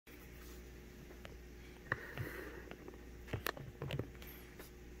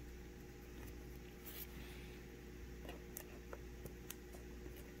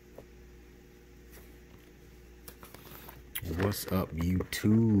What's up,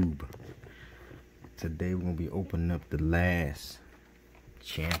 YouTube? Today we're gonna be opening up the last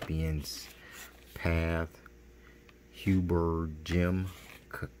Champions Path Huber Gem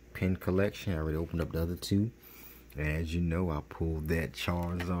pin collection. I already opened up the other two, and as you know, I pulled that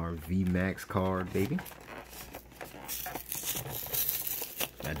Charizard VMAX card, baby.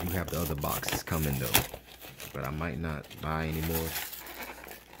 I do have the other boxes coming though, but I might not buy any more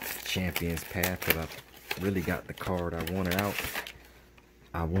Champions Path because I really got the card I wanted out.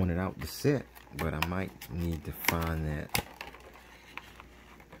 I wanted out the set, but I might need to find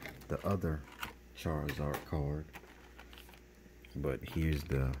the other Charizard card. But here's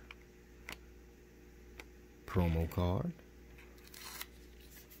the promo card.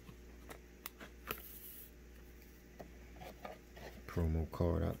 Promo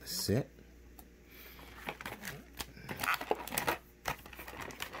card out the set.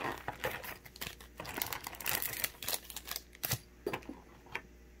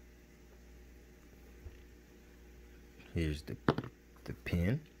 Here's the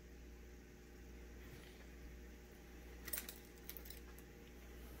pin.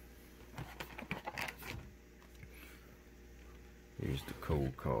 Here's the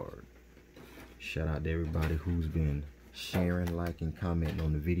code card. Shout out to everybody who's been sharing, liking, commenting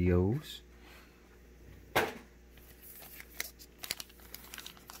on the videos.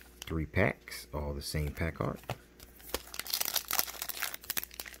 3 packs, all the same pack art.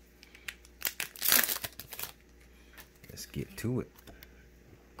 Let's get to it.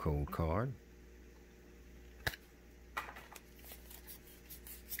 Code card.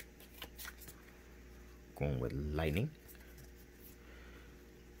 Going with Lightning.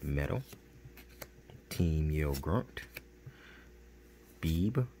 Metal. Team Yell Grunt.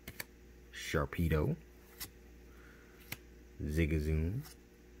 Beeb. Sharpedo. Zigzagoon.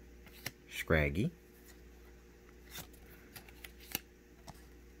 Scraggy.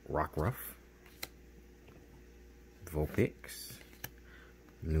 Rockruff. Vulpix,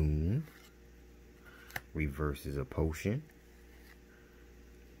 Loon, reverses a potion,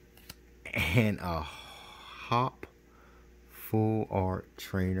 and a Hop Full Art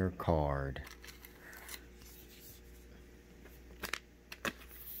Trainer card.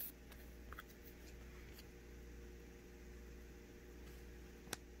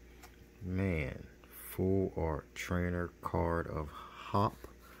 Man, Full Art Trainer card of Hop.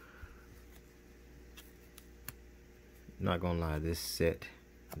 Not gonna lie, this set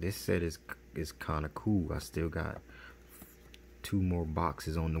is kind of cool. I still got 2 more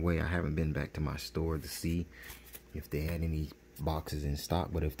boxes on the way. I haven't been back to my store to see if they had any boxes in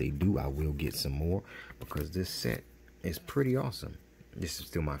stock, but if they do, I will get some more because this set is pretty awesome. This is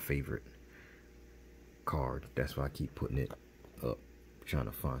still my favorite card. That's why I keep putting it up, trying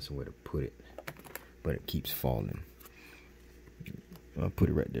to find somewhere to put it, but it keeps falling. I'll put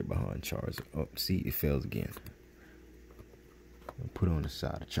it right there behind Charizard. Oh, see, it fails again. I'll put it on the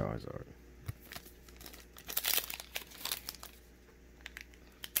side of Charizard.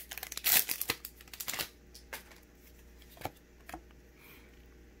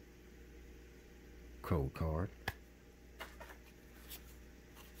 Code card.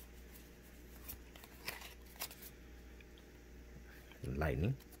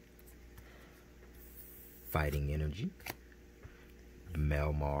 Lightning. Fighting Energy.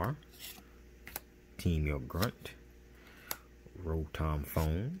 Melmar. Team Your Grunt. Rotom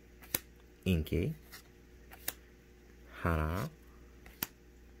Phone, Inkay, Hana,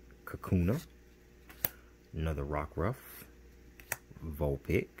 Kakuna, another Rockruff,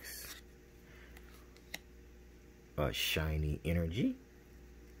 Vulpix, a Shiny Energy,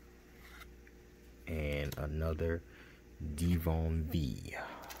 and another Devon V.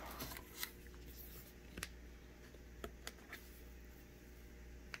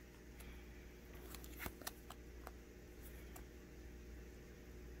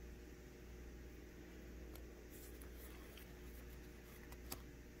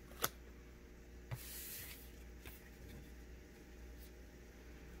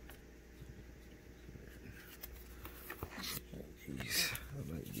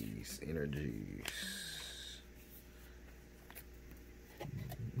 I like these energies.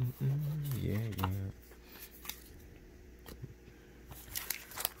 Yeah.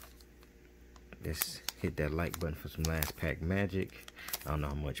 Let's hit that like button for some last pack magic. I don't know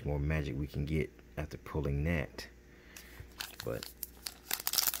how much more magic we can get after pulling that, but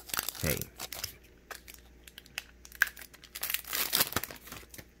hey.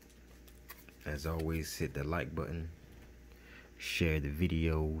 As always, hit the like button, share the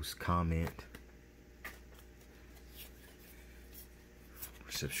videos, comment,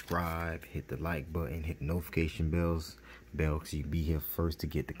 subscribe, hit the like button, hit the notification bells, bell, because you be here first to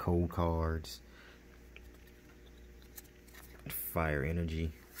get the cold cards. Fire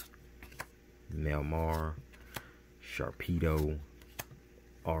Energy, Melmar, Sharpedo,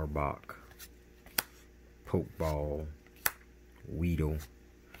 Arbok, Pokeball, Weedle,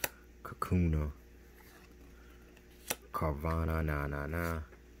 Kakuna, Carvana,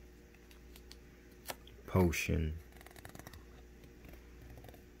 Potion,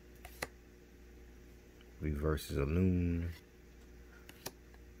 Reverses a Loon,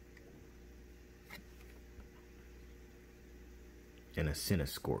 and a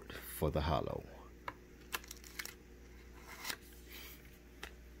Cinescort for the holo.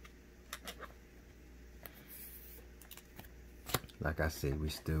 Like I said, we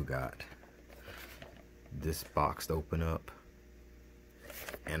still got this box to open up,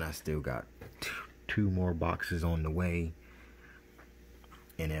 and I still got two more boxes on the way.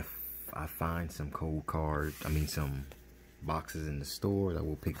 And if I find some cold cards, some boxes in the store, I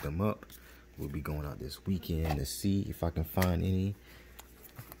will pick them up. We'll be going out this weekend to see if I can find any.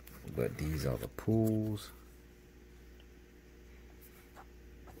 But these are the pulls.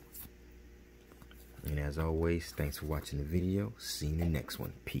 And as always, thanks for watching the video. See you in the next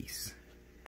one. Peace.